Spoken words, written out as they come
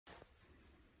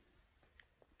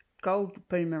gold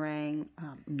boomerang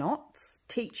knots,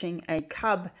 teaching a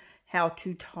cub how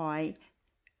to tie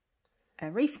a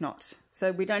reef knot.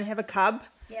 So we don't have a cub.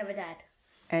 Yeah, my dad.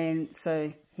 And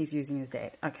so he's using his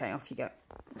dad. Okay, off you go.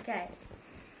 Okay.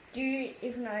 Do you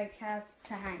even know how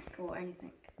to hang or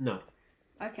anything? No.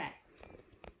 Okay.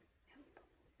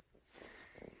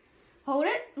 Hold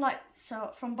it like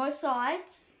so from both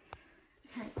sides.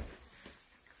 Okay.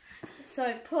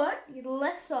 So put your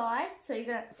left side, so you're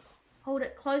going to hold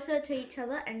it closer to each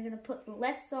other and you're going to put the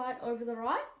left side over the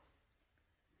right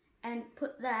and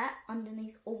put that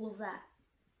underneath all of that.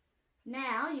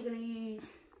 Now you're going to use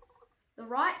the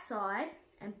right side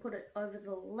and put it over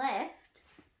the left.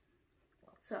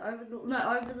 So over the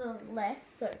left,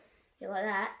 so you're like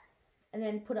that, and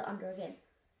then put it under again.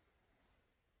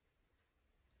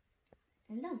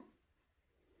 And done.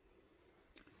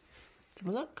 Let's have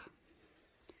a look.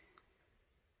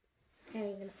 And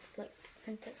you're going to like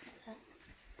print it like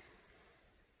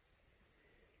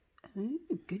that.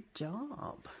 Ooh, good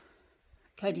job.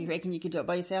 Okay, do you reckon you could do it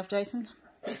by yourself, Jason?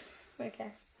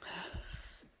 Okay.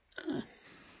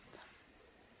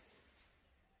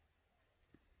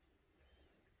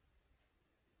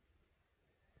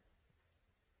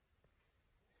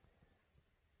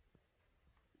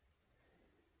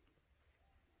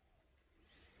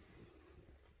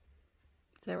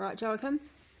 Is that right, Joachim?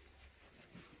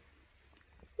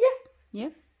 Yeah. Yeah?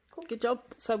 Cool. Good job.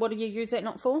 So what do you use that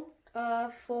knot for?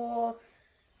 For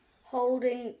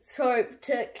holding, so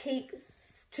to keep,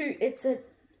 it's a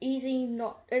easy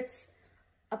knot, it's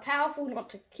a powerful knot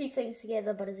to keep things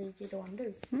together, but it's easy to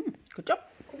undo. Good job.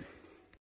 Cool.